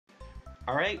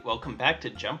Alright, welcome back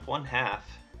to Jump 1/2.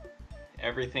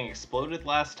 Everything exploded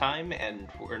last time, and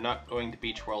we're not going to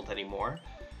Beach World anymore.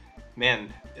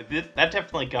 Man, that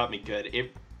definitely got me good.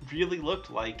 It really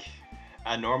looked like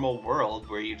a normal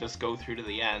world where you just go through to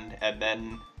the end, and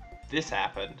then this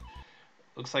happened.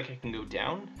 Looks like I can go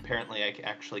down. Apparently I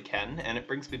actually can, and it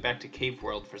brings me back to Cave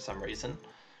World for some reason.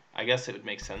 I guess it would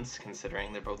make sense,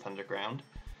 considering they're both underground.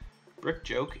 Brick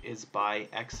Joke is by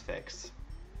Xfix.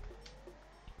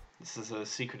 This is a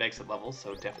secret exit level,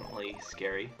 so definitely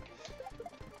scary.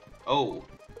 Oh,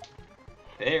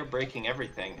 they're breaking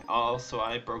everything. Also,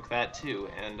 I broke that too,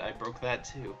 and I broke that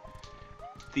too.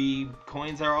 The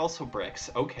coins are also bricks.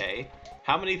 Okay,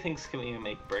 how many things can we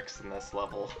make bricks in this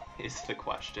level is the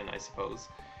question, I suppose.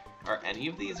 Are any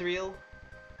of these real?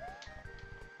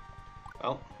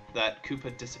 Well, that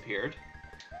Koopa disappeared.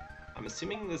 I'm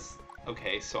assuming this...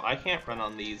 Okay, so I can't run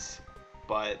on these,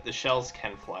 but the shells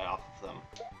can fly off of them.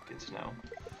 Good to know.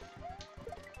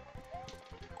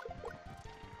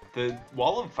 The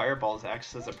wall of fireballs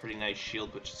acts as a pretty nice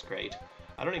shield, which is great.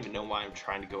 I don't even know why I'm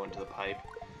trying to go into the pipe.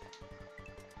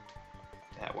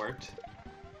 That worked.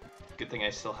 Good thing I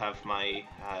still have my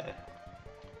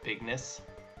bigness.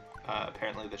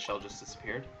 Apparently the shell just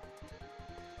disappeared.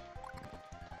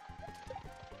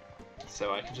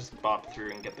 So I can just bop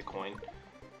through and get the coin.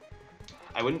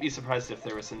 I wouldn't be surprised if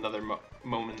there was another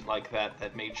moment like that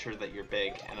that made sure that you're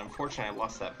big, and unfortunately I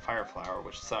lost that fire flower,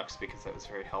 which sucks because that was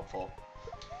very helpful.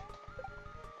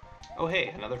 Oh hey,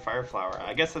 another fire flower.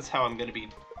 I guess that's how I'm going to be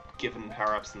given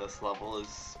power-ups in this level,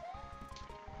 is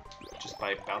just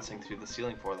by bouncing through the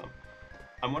ceiling for them.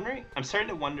 I'm starting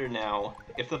to wonder now,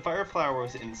 if the fire flower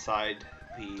was inside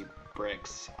the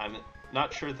bricks, I'm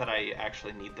not sure that I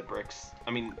actually need the bricks,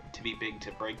 to be big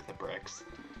to break the bricks.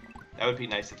 That would be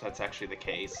nice if that's actually the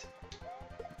case.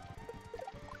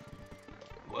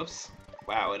 Whoops.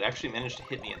 Wow, it actually managed to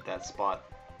hit me at that spot.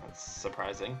 That's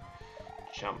surprising.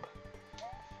 Jump.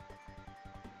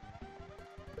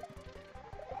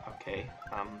 Okay,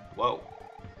 whoa.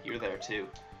 You're there too.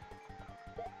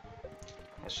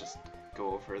 Let's just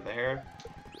go over there.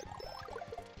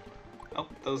 Oh,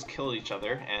 those killed each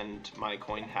other, and my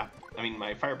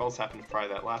my fireballs happened to fry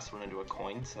that last one into a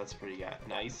coin, so that's pretty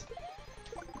nice.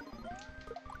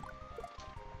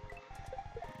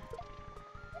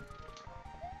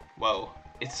 Whoa,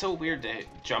 it's so weird to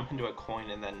jump into a coin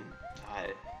and then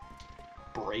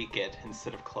break it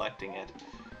instead of collecting it.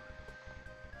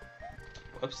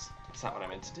 Whoops, that's not what I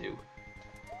meant to do.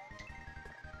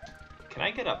 Can I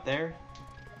get up there?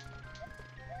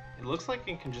 It looks like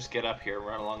I can just get up here and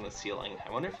run along the ceiling.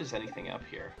 I wonder if there's anything up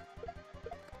here.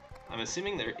 I'm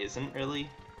assuming there isn't really.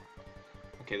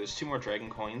 Okay, there's 2 more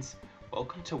dragon coins.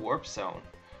 Welcome to Warp Zone.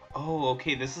 Oh,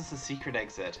 okay, this is the secret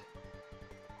exit.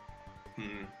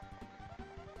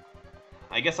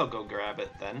 I guess I'll go grab it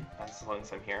then, as long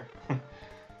as I'm here.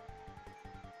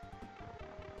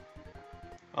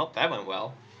 Well, that went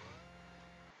well.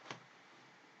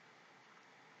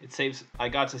 It saves. I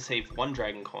got to save 1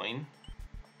 dragon coin.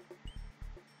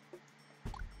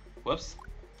 Whoops.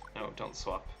 No, don't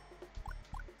swap.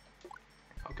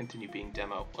 I'll continue being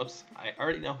demo. Whoops. I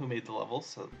already know who made the level,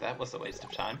 so that was a waste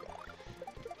of time.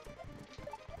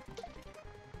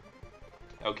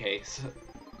 Okay, so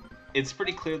it's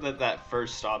pretty clear that that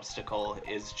first obstacle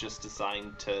is just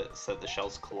designed to set the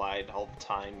shells collide all the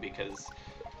time, because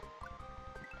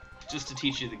just to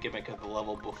teach you the gimmick of the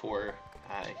level before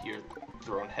you're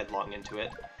thrown headlong into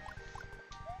it.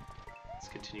 Let's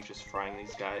continue just frying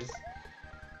these guys.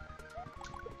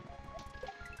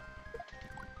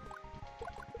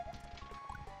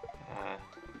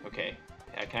 Okay,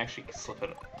 I can actually slip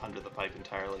it under the pipe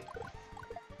entirely.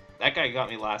 That guy got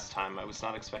me last time. I was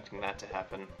not expecting that to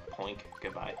happen. Poink.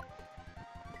 Goodbye.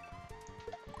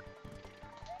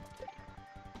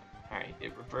 Alright,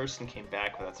 it reversed and came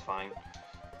back, but that's fine.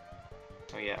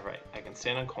 Oh yeah, right. I can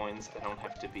stand on coins. I don't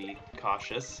have to be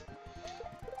cautious.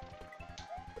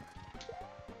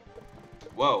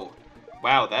 Whoa.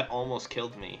 Wow, that almost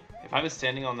killed me. If I was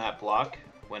standing on that block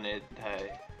when it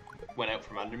went out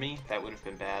from under me, that would have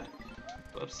been bad.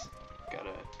 Whoops.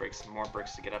 Gotta break some more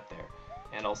bricks to get up there.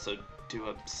 And also do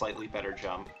a slightly better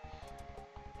jump.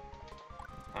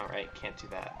 Alright, can't do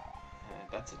that.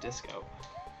 That's a disco.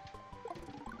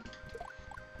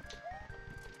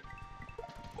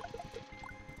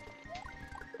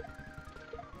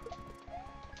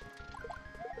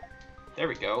 There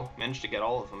we go. Managed to get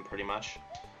all of them, pretty much.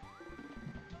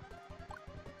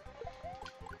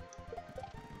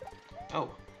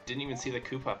 Oh, didn't even see the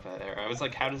Koopa up there. I was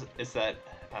like, is that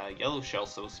yellow shell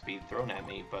supposed to be thrown at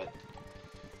me, but...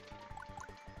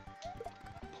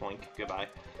 Ploink, goodbye.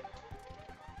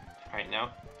 Alright,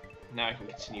 now I can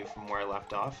continue from where I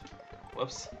left off.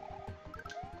 Whoops.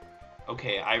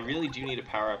 Okay, I really do need a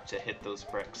power-up to hit those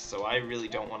bricks, so I really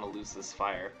don't want to lose this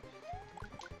fire.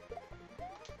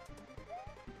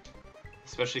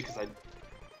 Especially because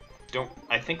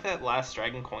I think that last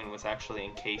dragon coin was actually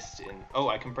encased in... Oh,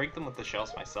 I can break them with the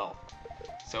shells myself.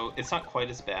 So it's not quite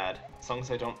as bad, as long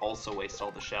as I don't also waste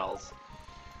all the shells.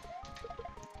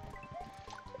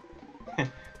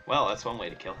 Well, that's one way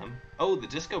to kill him. Oh, the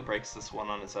disco breaks this one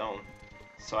on its own.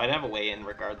 So I'd have a way in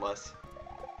regardless.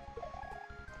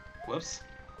 Whoops.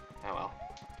 Oh well.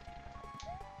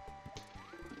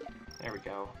 There we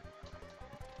go.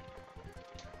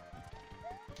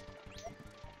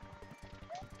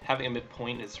 Having a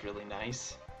midpoint is really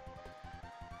nice.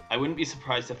 I wouldn't be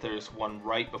surprised if there's one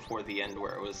right before the end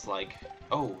where it was like,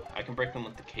 oh, I can break them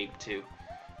with the cape too.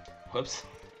 Whoops.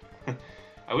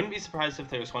 I wouldn't be surprised if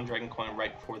there was one dragon coin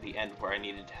right before the end where I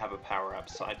needed to have a power-up,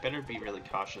 so I'd better be really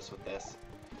cautious with this.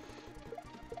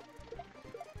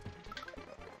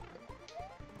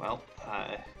 Well,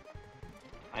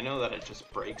 I know that it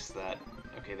just breaks that.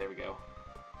 Okay, there we go.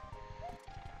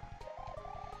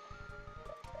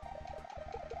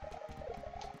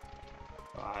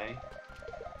 Bye.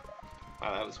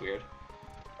 Wow, that was weird.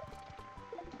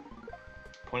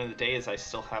 Point of the day is I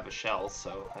still have a shell,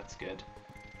 so that's good.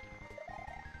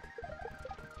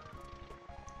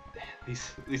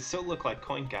 These still look like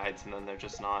coin guides, and then they're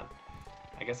just not.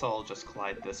 I guess I'll just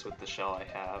collide this with the shell I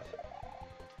have.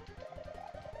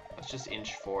 Let's just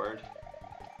inch forward.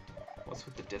 What's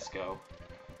with the disco?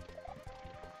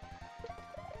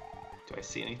 Do I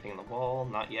see anything in the wall?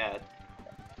 Not yet.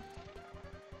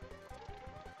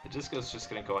 The disco's just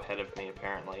gonna go ahead of me,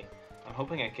 apparently. I'm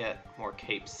hoping I get more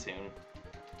capes soon.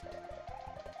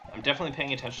 I'm definitely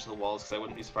paying attention to the walls, because I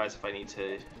wouldn't be surprised if I need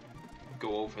to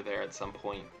go over there at some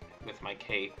point with my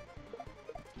cape.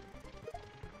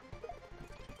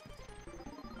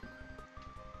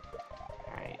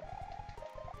 Alright.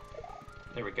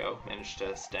 There we go. Managed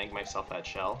to snag myself that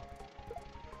shell.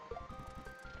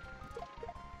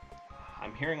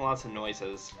 I'm hearing lots of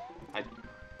noises.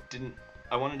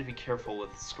 I wanted to be careful with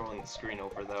scrolling the screen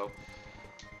over, though.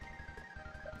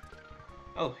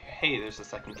 Oh, hey, there's a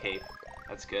second cape.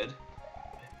 That's good.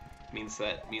 Means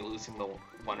that me losing the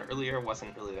one earlier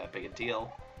wasn't really that big a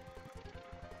deal.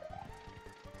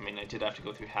 I mean, I did have to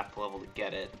go through half the level to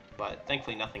get it, but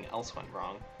thankfully nothing else went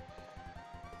wrong.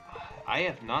 I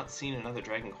have not seen another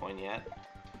dragon coin yet.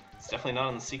 It's definitely not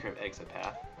on the secret exit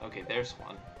path. Okay, there's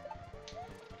one.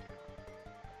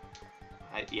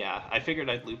 Yeah, I figured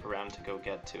I'd loop around to go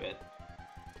get to it.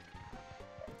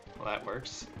 Well, that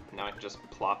works. Now I can just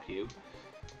plop you.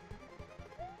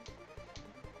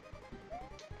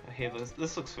 Hey,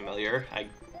 this looks familiar. I'm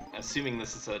assuming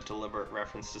this is a deliberate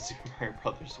reference to Super Mario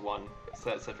Bros. 1, so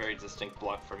that's a very distinct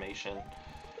block formation.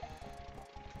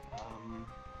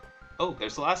 Oh,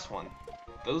 there's the last one.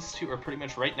 Those two are pretty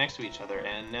much right next to each other,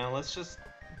 and now let's just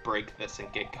break this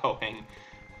and get going.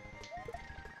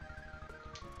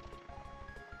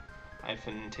 I've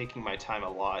been taking my time a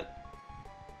lot.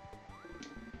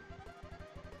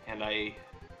 And I...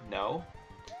 No?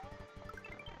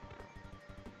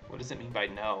 What does it mean by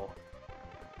no?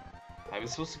 I was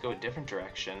supposed to go a different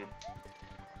direction.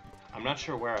 I'm not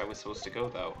sure where I was supposed to go,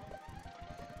 though.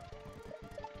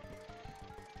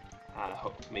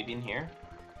 Maybe in here?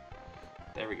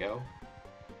 There we go.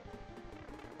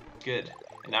 Good.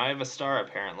 And now I have a star,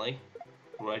 apparently.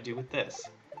 What do I do with this?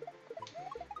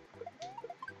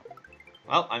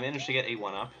 Well, I managed to get a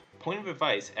 1-up. Point of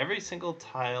advice, every single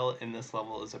tile in this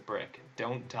level is a brick.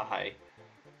 Don't die.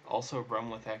 Also run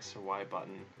with X or Y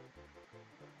button.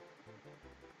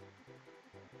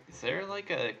 Is there like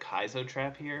a Kaizo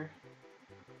trap here?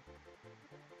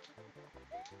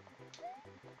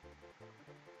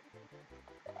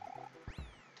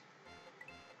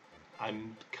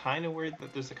 I'm kind of worried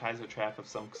that there's a Kaizo trap of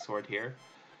some sort here.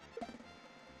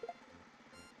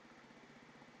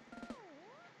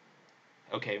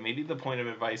 Okay, maybe the point of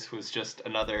advice was just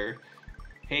another,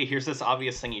 hey, here's this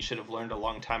obvious thing you should have learned a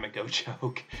long time ago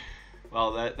joke.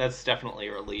 Well, that's definitely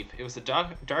a relief. It was a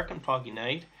dark and foggy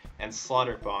night, and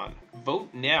Slaughter Bond. Vote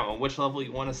now on which level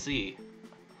you want to see.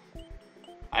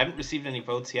 I haven't received any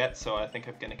votes yet, so I think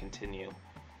I'm going to continue.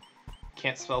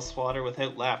 Can't spell slaughter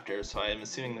without laughter, so I'm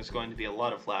assuming there's going to be a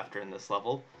lot of laughter in this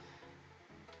level.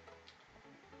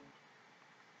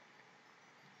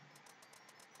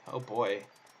 Oh boy.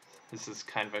 This is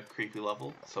kind of a creepy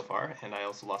level so far, and I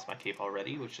also lost my cape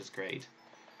already, which is great.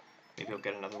 Maybe I'll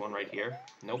get another one right here.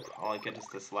 Nope, all I get is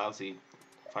this lousy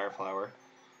fire flower.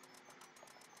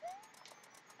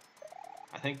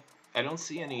 I think I don't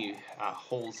see any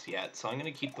holes yet, so I'm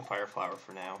going to keep the fire flower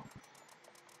for now.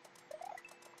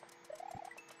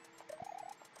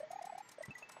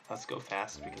 Let's go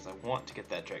fast because I want to get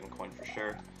that dragon coin for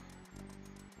sure.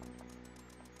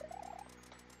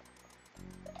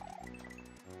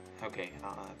 Okay,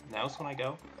 now's when I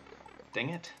go. Dang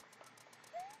it.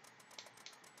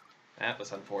 That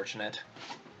was unfortunate.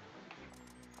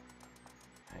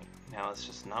 Right, now let's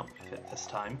just not fit this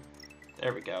time.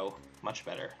 There we go. Much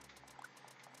better.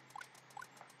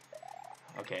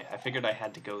 Okay, I figured I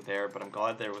had to go there, but I'm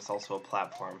glad there was also a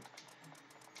platform.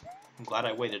 I'm glad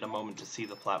I waited a moment to see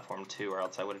the platform too, or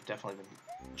else I would have definitely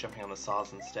been jumping on the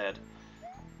saws instead.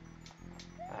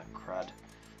 Ah, crud.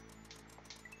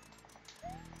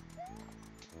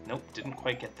 Nope, didn't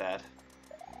quite get that.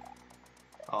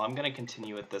 Well, I'm gonna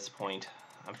continue at this point.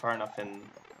 I'm far enough in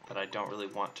that I don't really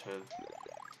want to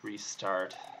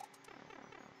restart.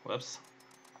 Whoops.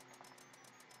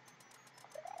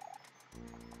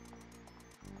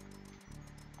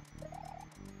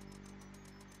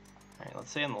 Alright,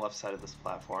 let's stay on the left side of this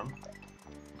platform.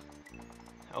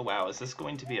 Oh wow, is this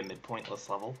going to be a mid-pointless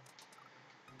level?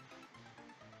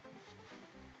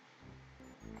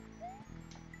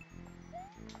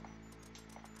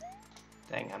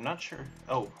 Dang, I'm not sure.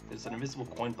 Oh, there's an invisible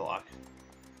coin block.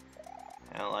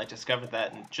 Well, I discovered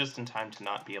that just in time to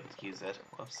not be able to use it.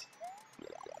 Whoops.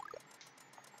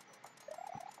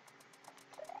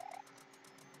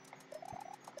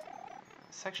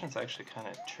 This section's actually kind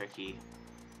of tricky.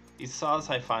 These saws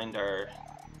I find are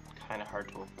kind of hard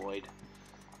to avoid.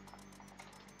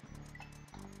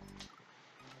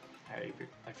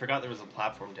 I forgot there was a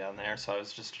platform down there, so I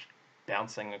was just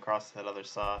bouncing across that other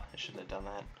saw. I shouldn't have done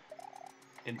that.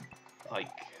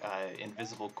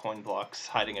 Invisible coin blocks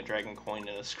hiding a dragon coin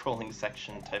in a scrolling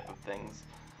section type of things.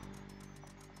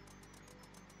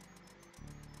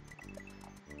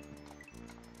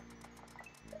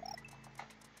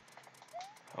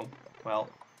 Oh, well,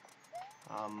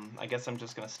 I guess I'm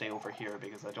just gonna stay over here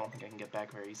because I don't think I can get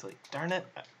back very easily. Darn it!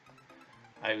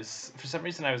 For some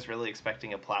reason I was really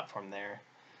expecting a platform there,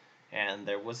 and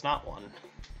there was not one.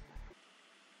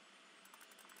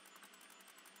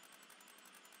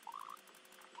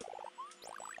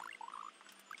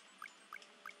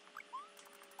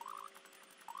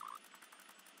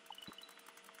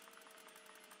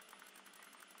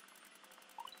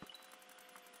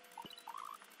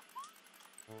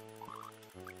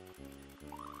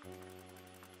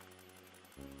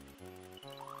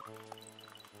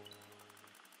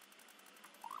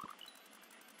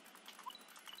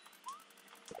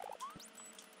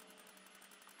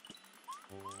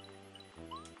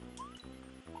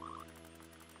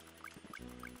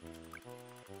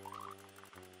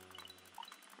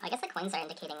 I guess the coins are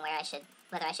indicating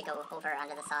whether I should go over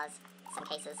under the saws in some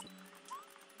cases.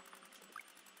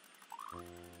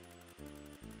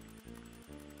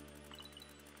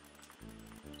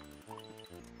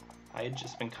 I had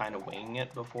just been kind of winging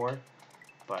it before,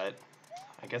 but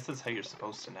I guess that's how you're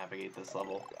supposed to navigate this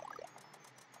level.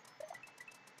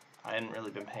 I hadn't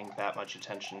really been paying that much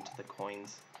attention to the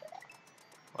coins.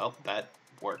 Well, that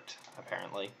worked,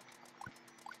 apparently.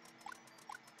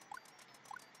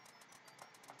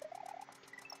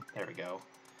 There we go.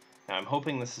 Now I'm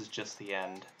hoping this is just the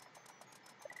end.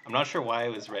 I'm not sure why I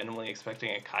was randomly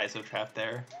expecting a Kaizo trap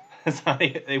there.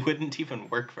 They wouldn't even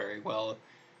work very well,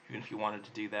 even if you wanted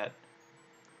to do that.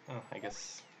 Oh, I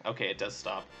guess... Okay, it does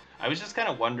stop. I was just kind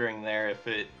of wondering there if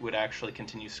it would actually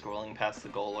continue scrolling past the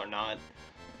goal or not.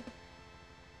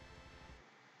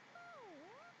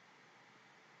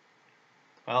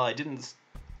 Well, I didn't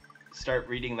start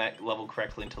reading that level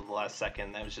correctly until the last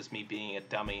second. That was just me being a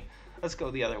dummy. Let's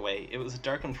go the other way. It was a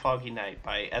Dark and Foggy Night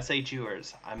by S.A.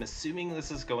 Jewers. I'm assuming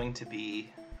this is going to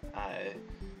be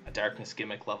a darkness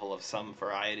gimmick level of some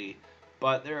variety,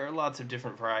 but there are lots of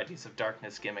different varieties of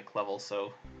darkness gimmick levels,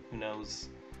 so who knows?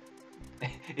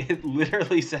 It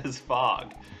literally says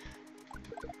fog.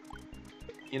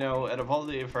 You know, out of all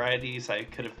the varieties I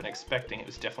could have been expecting, it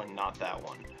was definitely not that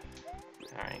one.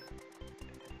 Alright.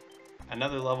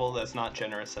 Another level that's not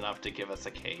generous enough to give us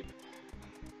a cape.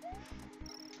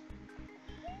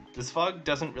 This fog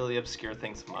doesn't really obscure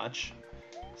things much,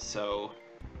 so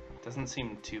it doesn't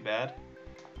seem too bad.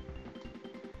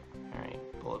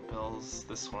 Alright, bullet bills,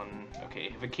 this one,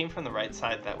 okay, if it came from the right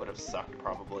side that would have sucked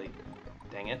probably.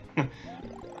 Dang it.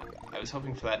 I was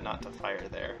hoping for that not to fire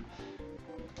there.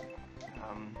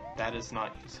 That is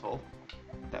not useful.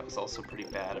 That was also pretty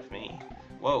bad of me.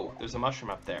 Whoa, there's a mushroom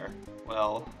up there.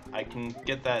 Well, I can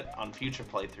get that on future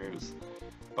playthroughs,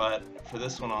 but for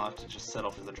this one I'll have to just settle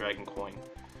for the dragon coin.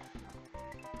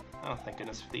 Oh, thank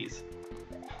goodness for these.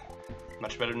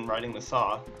 Much better than riding the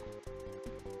saw.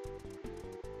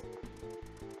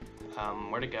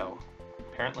 Where to go?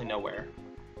 Apparently nowhere.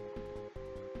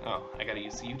 Oh, I gotta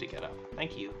use you to get up.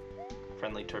 Thank you,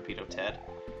 friendly Torpedo Ted.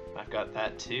 I've got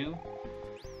that too.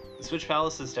 The Switch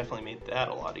Palace has definitely made that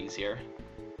a lot easier.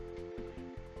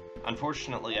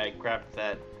 Unfortunately, I grabbed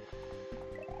that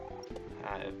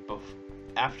both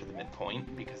after the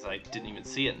midpoint, because I didn't even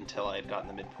see it until I had gotten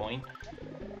the midpoint.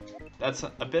 That's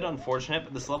a bit unfortunate,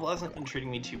 but this level hasn't been treating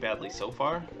me too badly so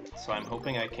far, so I'm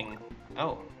hoping I can...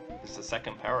 Oh, there's a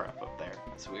second power-up up there.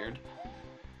 That's weird.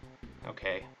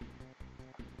 Okay.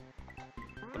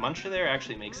 The Muncher there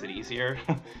actually makes it easier,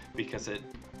 because it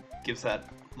gives that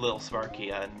little Sparky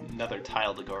another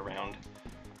tile to go around.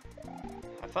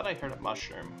 I thought I heard a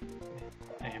mushroom.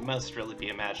 I must really be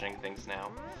imagining things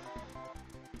now.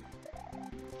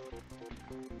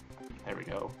 There we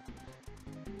go.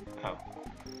 Oh.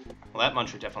 Well, that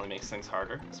Muncher definitely makes things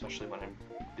harder, especially when I'm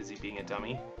busy being a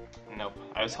dummy. Nope.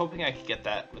 I was hoping I could get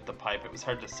that with the pipe. It was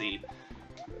hard to see.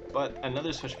 But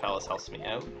another Switch Palace helps me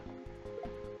out.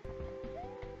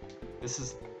 This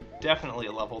is definitely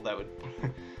a level that would...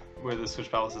 where the Switch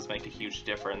Palaces make a huge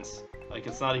difference. Like,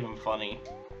 it's not even funny.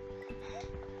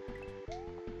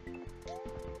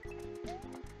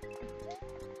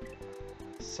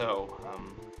 So,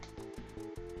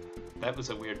 that was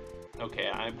a weird...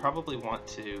 Okay, I probably want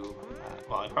to...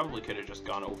 well, I probably could have just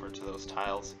gone over to those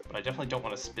tiles, but I definitely don't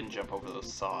want to spin jump over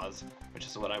those saws, which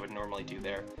is what I would normally do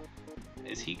there.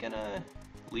 Is he gonna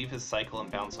leave his cycle and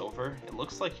bounce over? It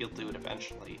looks like he'll do it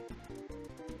eventually.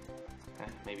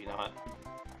 Maybe not.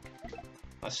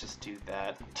 Let's just do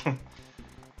that.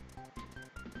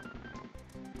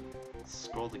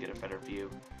 Scroll to get a better view.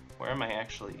 Where am I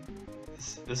actually?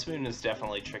 This moon is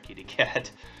definitely tricky to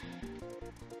get.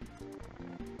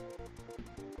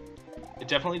 It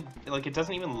definitely, like, it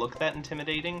doesn't even look that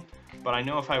intimidating, but I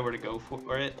know if I were to go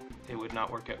for it, it would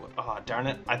not work out. Ah, oh, darn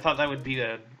it. I thought that would be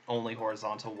the only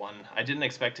horizontal one. I didn't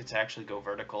expect it to actually go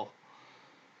vertical.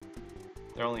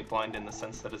 They're only blind in the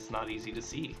sense that it's not easy to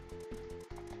see.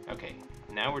 Okay,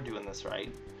 now we're doing this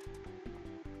right.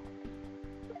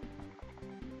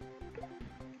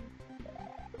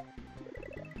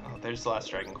 Oh, there's the last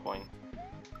dragon coin.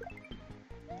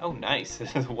 Oh, nice.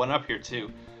 There's one up here,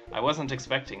 too. I wasn't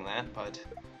expecting that, but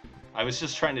I was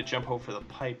just trying to jump over the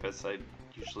pipe as I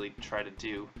usually try to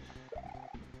do.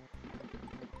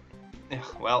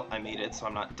 Well, I made it, so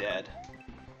I'm not dead.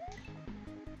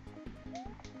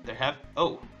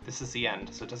 Oh, this is the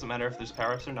end, so it doesn't matter if there's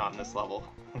power-ups or not in this level.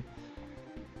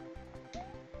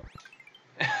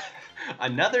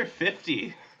 Another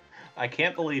 50! I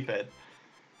can't believe it.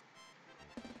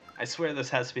 I swear this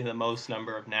has to be the most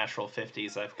number of natural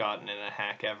 50s I've gotten in a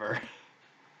hack ever.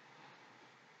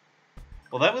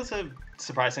 Well, that was a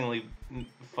surprisingly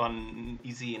fun,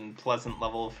 easy, and pleasant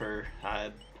level for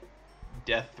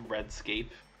Death Redscape.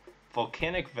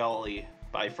 Volcanic Valley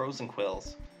by Frozen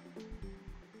Quills.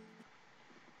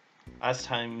 Last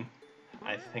time,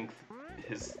 I think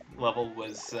his level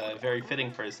was very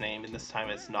fitting for his name, and this time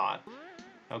it's not.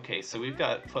 Okay, so we've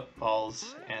got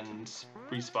footballs and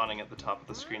respawning at the top of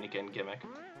the screen again gimmick.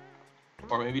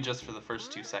 Or maybe just for the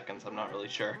first 2 seconds, I'm not really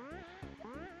sure.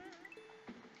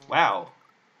 Wow.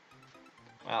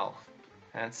 Well,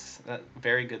 that's a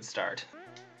very good start.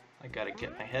 I gotta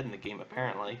get my head in the game,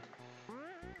 apparently.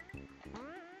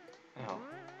 Oh.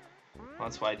 Well,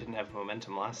 that's why I didn't have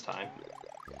momentum last time.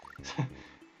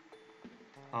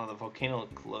 Oh, the Volcano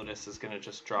Lotus is gonna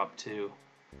just drop too.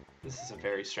 This is a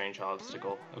very strange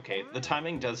obstacle. Okay, the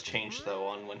timing does change, though,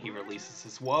 on when he releases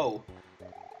his... Whoa!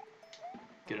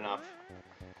 Good enough.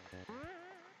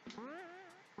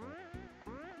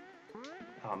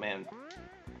 Oh, man.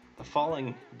 The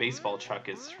falling baseball chuck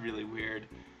is really weird.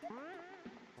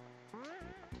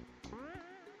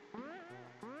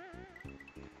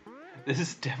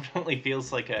 This definitely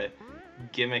feels like a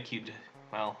gimmick you'd...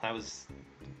 Well, that was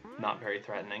not very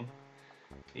threatening.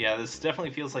 Yeah, this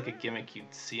definitely feels like a gimmick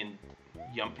you'd see in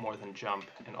Yump More Than Jump,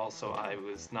 and also I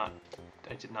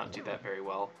did not do that very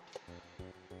well.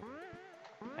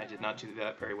 I did not do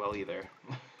that very well either.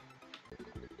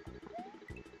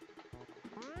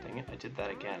 Dang it, I did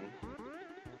that again.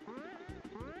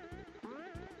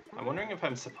 I'm wondering if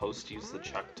I'm supposed to use the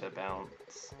chuck to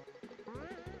bounce.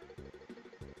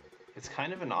 It's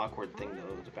kind of an awkward thing,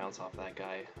 though, to bounce off that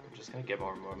guy. I'm just gonna get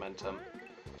more momentum.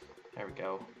 There we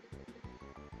go.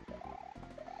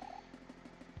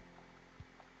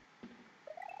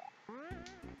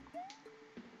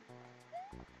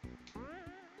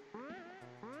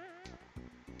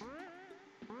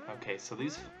 Okay, so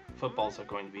these footballs are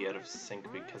going to be out of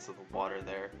sync because of the water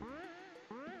there.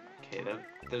 Okay,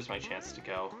 there's my chance to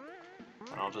go.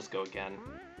 And I'll just go again.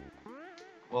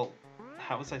 Well,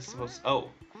 how was I supposed... Oh!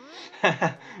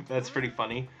 That's pretty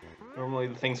funny. Normally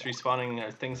the things respawning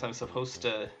are things I'm supposed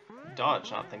to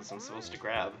dodge, not things I'm supposed to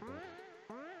grab.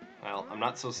 Well, I'm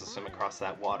not supposed to swim across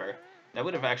that water. That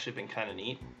would have actually been kind of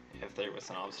neat. If there was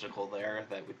an obstacle there,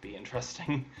 that would be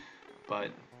interesting.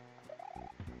 But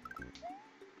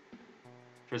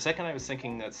for a second I was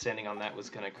thinking that standing on that was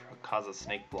going to cause a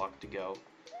snake block to go.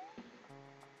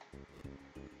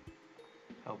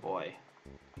 Oh boy.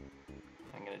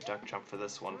 I'm going to duck jump for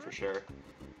this one for sure.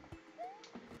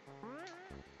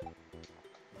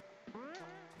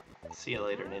 See you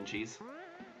later, ninjas.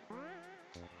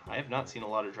 I have not seen a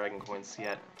lot of dragon coins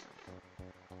yet.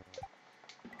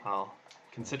 Well,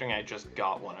 considering I just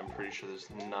got one, I'm pretty sure there's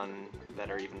none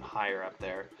that are even higher up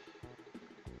there.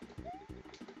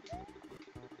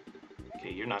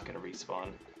 Okay, you're not going to respawn.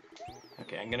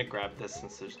 Okay, I'm going to grab this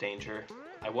since there's danger.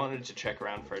 I wanted to check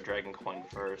around for a dragon coin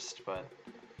first, but...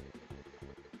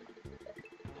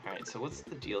 Alright, so what's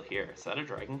the deal here? Is that a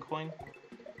dragon coin?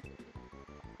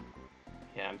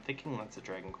 Yeah, I'm thinking that's a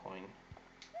dragon coin.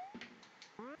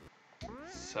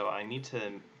 So I need to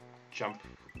jump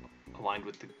aligned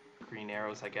with the green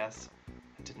arrows, I guess.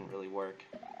 It didn't really work.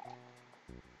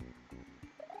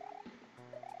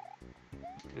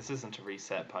 This isn't a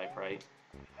reset pipe, right?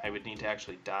 I would need to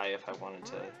actually die if I wanted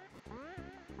to.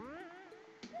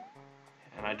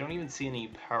 And I don't even see any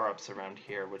power-ups around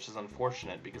here, which is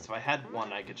unfortunate, because if I had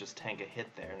one, I could just tank a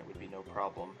hit there and it would be no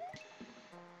problem.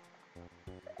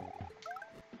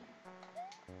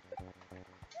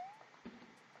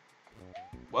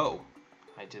 Whoa!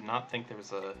 I did not think there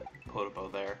was a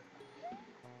Podobo there.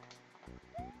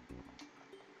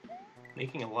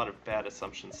 Making a lot of bad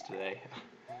assumptions today.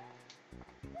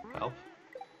 Well,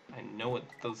 I know what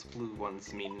those blue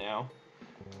ones mean now.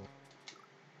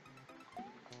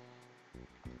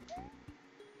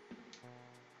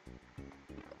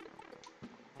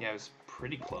 Yeah, I was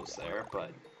pretty close there,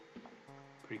 but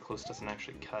pretty close doesn't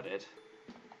actually cut it.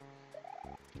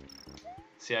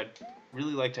 See, I'd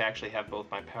really like to actually have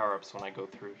both my power-ups when I go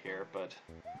through here, but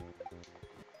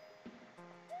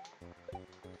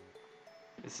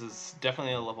this is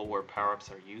definitely a level where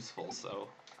power-ups are useful, so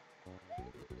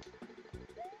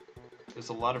there's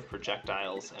a lot of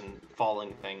projectiles and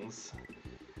falling things.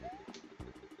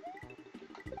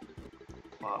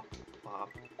 Plop, plop.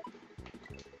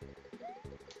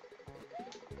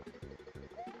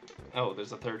 Oh,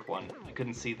 there's a third one. I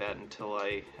couldn't see that until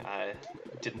I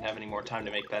didn't have any more time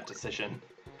to make that decision.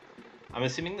 I'm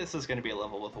assuming this is going to be a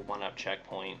level with a 1-up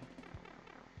checkpoint,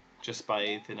 just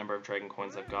by the number of dragon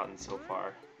coins I've gotten so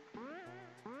far.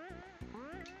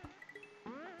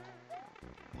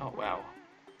 Oh wow,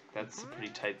 that's a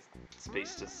pretty tight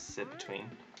space to sit between.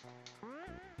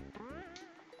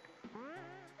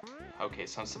 Okay,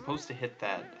 so I'm supposed to hit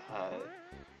that,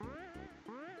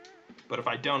 but if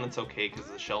I don't, it's okay, because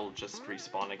the shell will just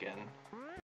respawn again.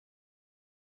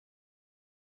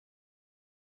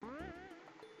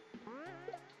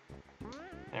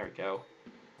 There we go.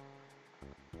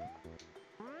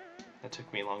 That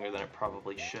took me longer than it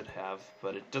probably should have,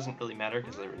 but it doesn't really matter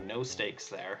because there were no stakes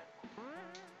there.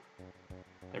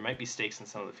 There might be stakes in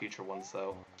some of the future ones,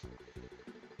 though.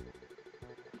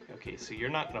 Okay, so you're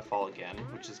not going to fall again,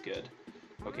 which is good.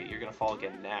 Okay, you're going to fall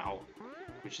again now,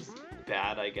 which is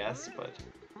bad, I guess, but...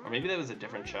 Or maybe that was a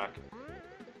different chuck.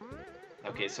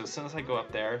 Okay, so as soon as I go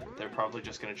up there, they're probably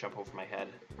just going to jump over my head.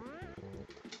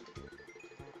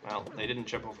 Well, they didn't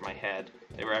jump over my head.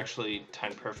 They were actually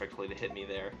timed perfectly to hit me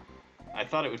there. I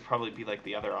thought it would probably be like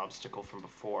the other obstacle from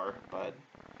before, but...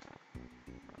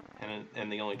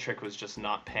 And the only trick was just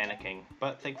not panicking.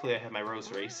 But thankfully I had my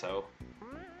rosary, so...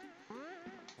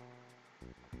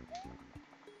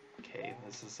 Okay,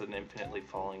 this is an infinitely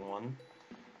falling one.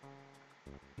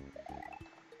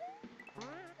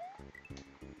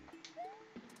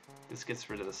 This gets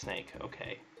rid of the snake,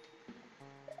 okay.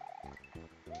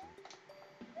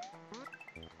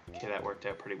 Okay, that worked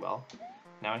out pretty well.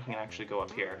 Now I can actually go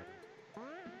up here.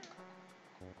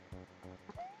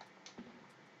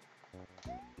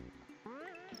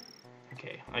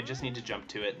 Okay, I just need to jump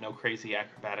to it. No crazy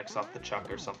acrobatics off the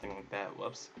chuck or something like that.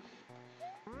 Whoops.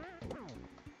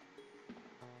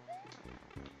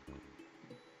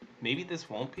 Maybe this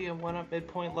won't be a 1-up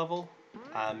midpoint level?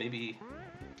 Maybe...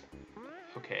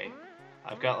 Okay.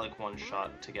 I've got like one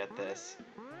shot to get this.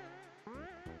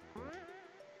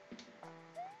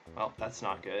 Well, that's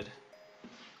not good.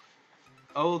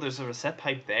 Oh, there's a reset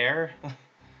pipe there?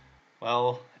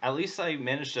 Well, at least I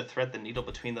managed to thread the needle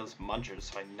between those mungers,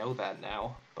 so I know that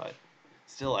now. But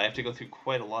still, I have to go through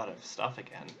quite a lot of stuff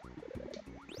again.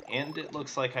 And it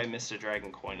looks like I missed a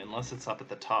dragon coin, unless it's up at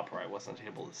the top where I wasn't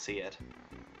able to see it.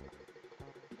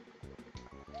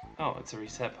 Oh, it's a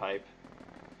reset pipe.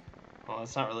 Well,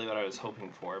 that's not really what I was hoping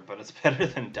for, but it's better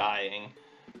than dying.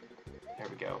 There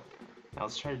we go. Now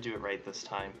let's try to do it right this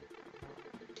time.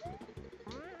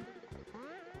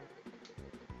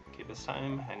 Okay, this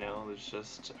time, I know there's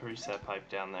just a reset pipe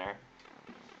down there.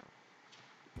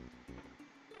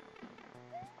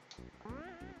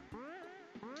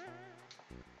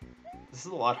 This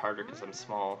is a lot harder because I'm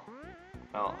small.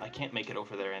 Well, I can't make it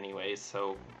over there anyway,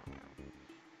 so...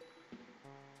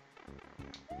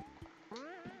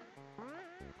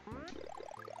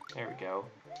 There we go.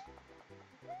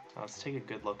 Now let's take a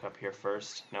good look up here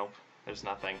first. Nope, there's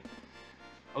nothing.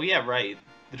 Oh yeah, right.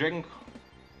 The dragon...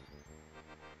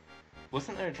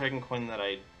 Wasn't there a dragon coin that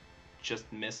I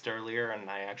just missed earlier and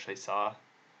I actually saw?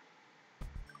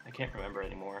 I can't remember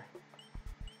anymore.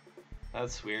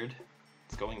 That's weird.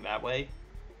 It's going that way?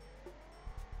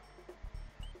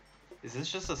 Is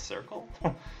this just a circle?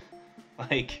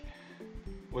 Like,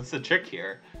 what's the trick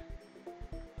here?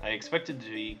 I expected to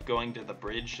be going to the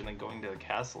bridge and then going to the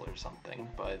castle or something,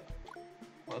 but...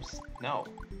 Whoops, no.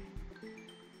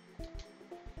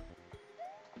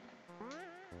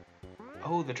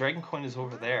 Oh, the dragon coin is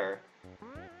over there.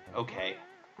 Okay.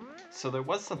 So there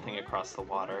was something across the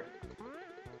water.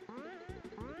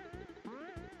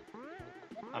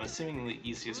 I'm assuming the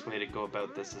easiest way to go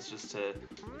about this is just to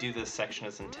do this section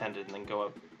as intended and then go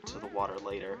up to the water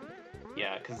later.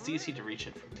 Yeah, because it's easy to reach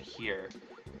it from here.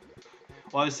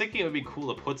 Well, I was thinking it would be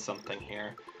cool to put something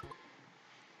here.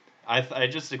 I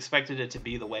just expected it to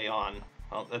be the way on.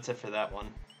 Well, that's it for that one.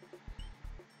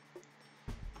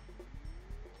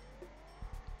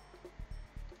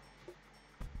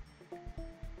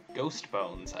 Ghost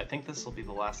Bones. I think this will be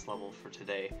the last level for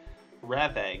today.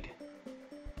 Raveg.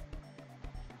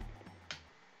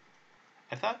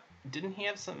 I thought, didn't he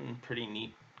have some pretty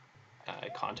neat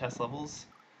contest levels?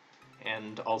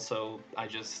 And also, I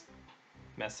just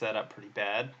messed that up pretty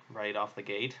bad right off the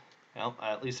gate. Well,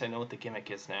 at least I know what the gimmick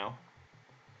is now.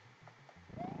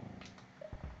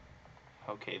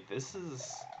 Okay, this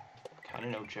is kind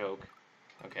of no joke.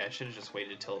 Okay, I should have just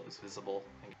waited till it was visible.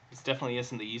 This definitely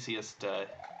isn't the easiest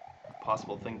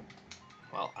possible thing.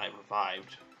 Well, I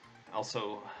revived.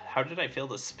 Also, how did I fail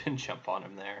to spin jump on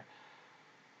him there?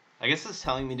 I guess it's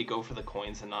telling me to go for the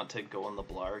coins and not to go on the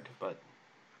blarg, but...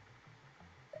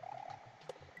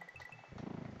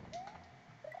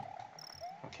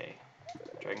 Okay,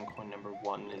 dragon coin number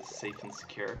 1 is safe and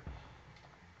secure.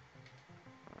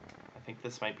 I think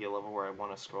this might be a level where I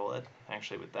want to scroll it.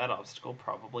 Actually, with that obstacle,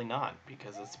 probably not,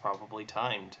 because it's probably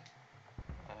timed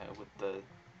with the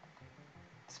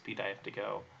speed I have to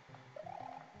go.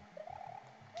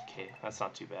 Okay, that's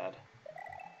not too bad.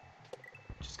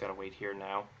 Just gotta wait here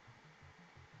now.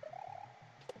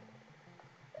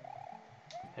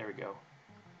 There we go.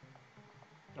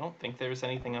 I don't think there's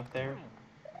anything up there.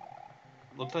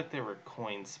 Looked like there were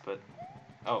coins, but...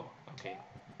 Oh, okay.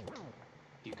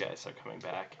 You guys are coming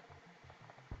back.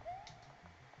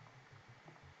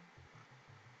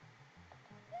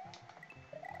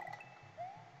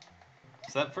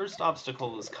 So that first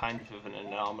obstacle was kind of an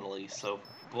anomaly, so...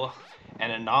 Ugh,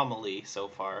 an anomaly so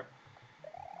far.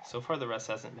 So far the rest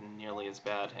hasn't been nearly as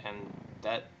bad, and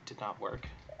that did not work.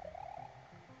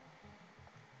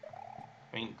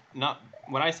 I mean, not...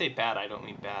 When I say bad, I don't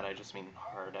mean bad, I just mean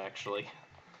hard, actually.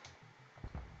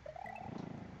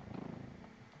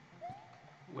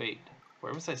 Wait,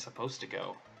 where was I supposed to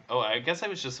go? Oh, I guess I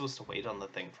was just supposed to wait on the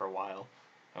thing for a while.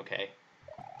 Okay.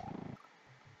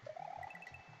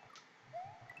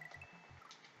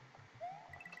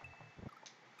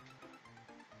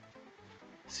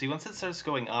 See, once it starts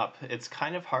going up, it's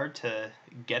kind of hard to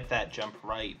get that jump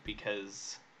right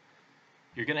because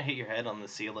you're gonna hit your head on the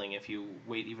ceiling if you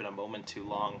wait even a moment too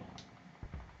long.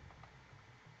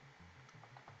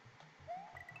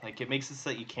 Like, it makes it so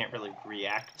that you can't really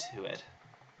react to it.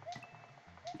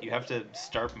 You have to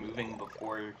start moving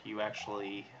before you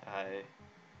actually,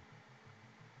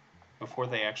 before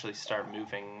they actually start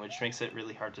moving, which makes it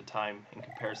really hard to time in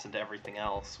comparison to everything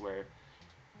else, where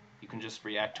you can just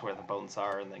react to where the bones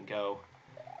are and then go.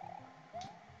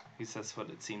 At least that's what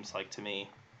it seems like to me.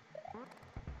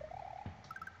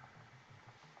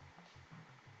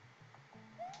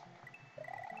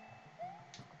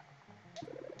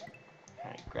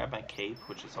 Alright, grab my cape,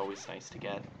 which is always nice to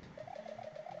get.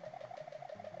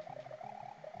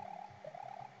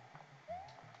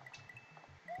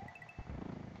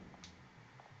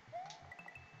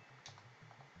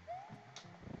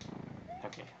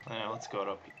 Okay, now let's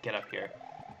get up here.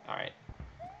 Alright.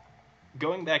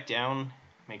 Going back down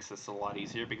makes this a lot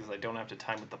easier because I don't have to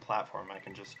time with the platform. I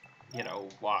can just, you know,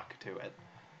 walk to it.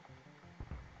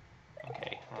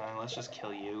 Okay, let's just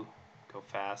kill you. Go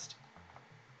fast.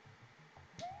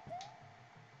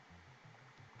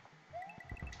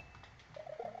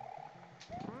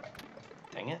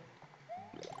 Dang it.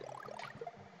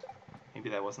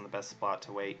 Maybe that wasn't the best spot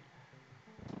to wait.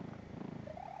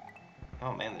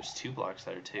 Oh man, there's 2 blocks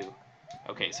there too.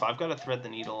 Okay, so I've got to thread the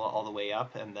needle all the way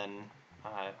up and then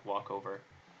walk over.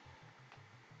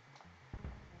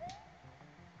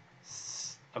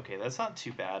 Okay, that's not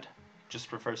too bad.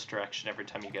 Just reverse direction every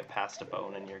time you get past a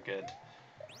bone and you're good.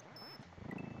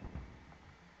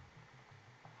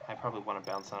 I probably want to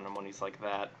bounce on him when he's like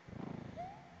that.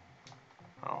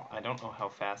 Well, I don't know how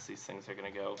fast these things are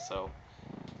going to go, so...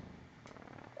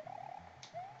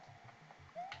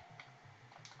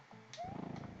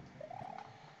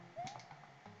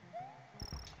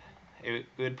 It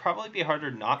would probably be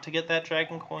harder not to get that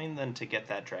dragon coin than to get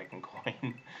that dragon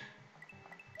coin.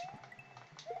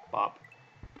 Bop.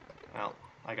 Well,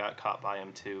 I got caught by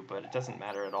him too, but it doesn't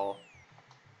matter at all.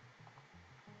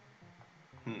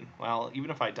 Well,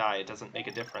 even if I die, it doesn't make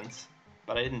a difference.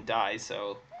 But I didn't die,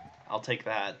 so I'll take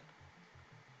that.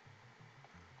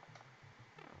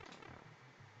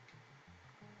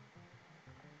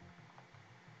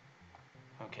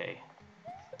 Okay.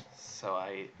 So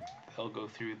they'll go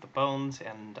through the bones,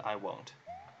 and I won't.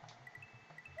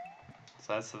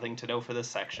 So that's the thing to know for this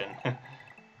section.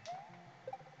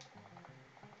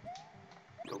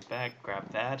 Go back, grab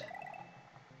that.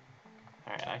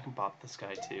 Alright, I can pop this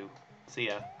guy too. See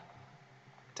ya.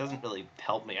 It doesn't really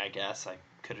help me, I guess. I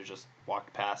could have just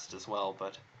walked past as well,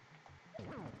 but...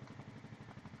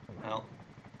 Well,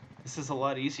 this is a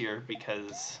lot easier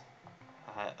because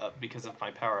of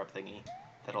my power-up thingy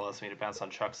that allows me to bounce on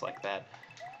trucks like that.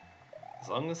 As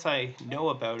long as I know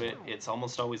about it, it's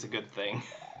almost always a good thing.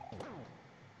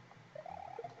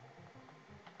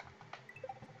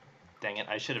 Dang it,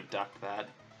 I should have ducked that.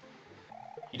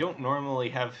 You don't normally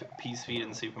have P-Speed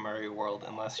in Super Mario World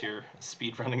unless you're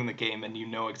speedrunning the game and you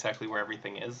know exactly where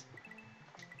everything is.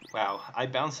 Wow, I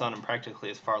bounced on him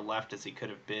practically as far left as he could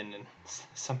have been, and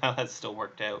somehow that still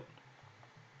worked out.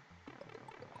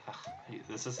 Ugh,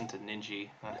 this isn't a ninja.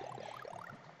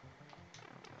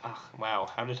 Ugh,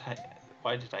 wow,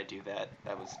 why did I do that?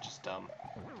 That was just dumb.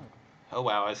 Oh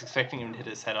wow, I was expecting him to hit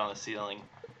his head on the ceiling.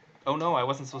 Oh no, I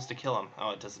wasn't supposed to kill him.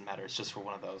 Oh, it doesn't matter, it's just for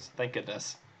one of those. Thank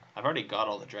goodness. I've already got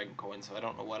all the dragon coins, so I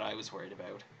don't know what I was worried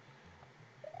about.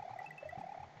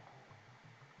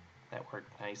 That worked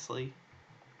nicely.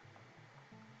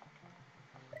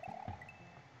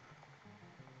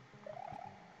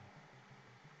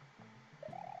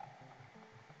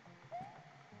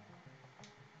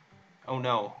 Oh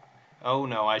no. Oh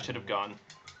no, I should have gone.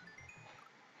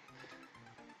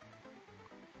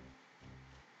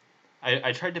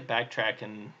 I tried to backtrack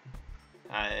and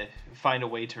find a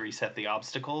way to reset the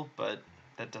obstacle, but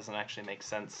that doesn't actually make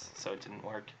sense, so it didn't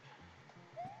work.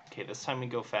 Okay, this time we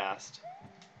go fast.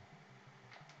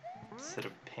 Instead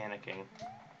of panicking.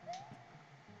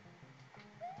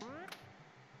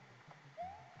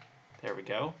 There we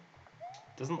go.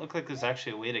 Doesn't look like there's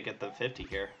actually a way to get the 50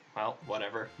 here. Well,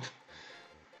 whatever.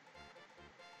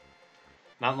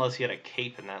 Not unless you had a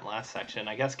cape in that last section.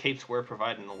 I guess capes were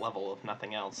provided in the level, if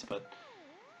nothing else, but...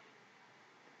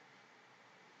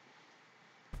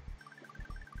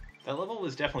 That level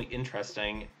was definitely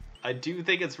interesting. I do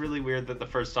think it's really weird that the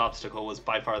first obstacle was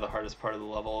by far the hardest part of the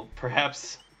level.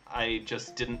 Perhaps I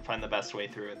just didn't find the best way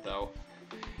through it, though.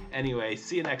 Anyway,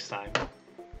 see you next time.